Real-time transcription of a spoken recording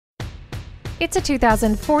It's a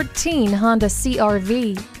 2014 Honda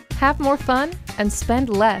CR-V. Have more fun and spend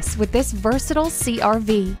less with this versatile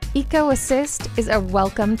CR-V. Eco Assist is a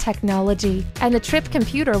welcome technology, and the trip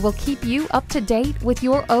computer will keep you up to date with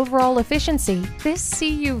your overall efficiency. This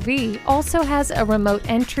CUV also has a remote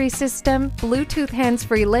entry system, Bluetooth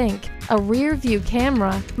hands-free link, a rear view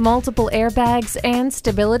camera, multiple airbags, and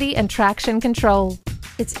stability and traction control.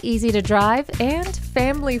 It's easy to drive and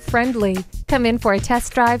family-friendly. Come in for a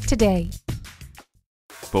test drive today.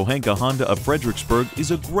 Pohanka Honda of Fredericksburg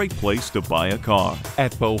is a great place to buy a car.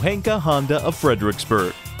 At Pohanka Honda of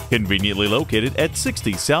Fredericksburg, conveniently located at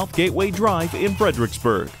 60 South Gateway Drive in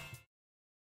Fredericksburg.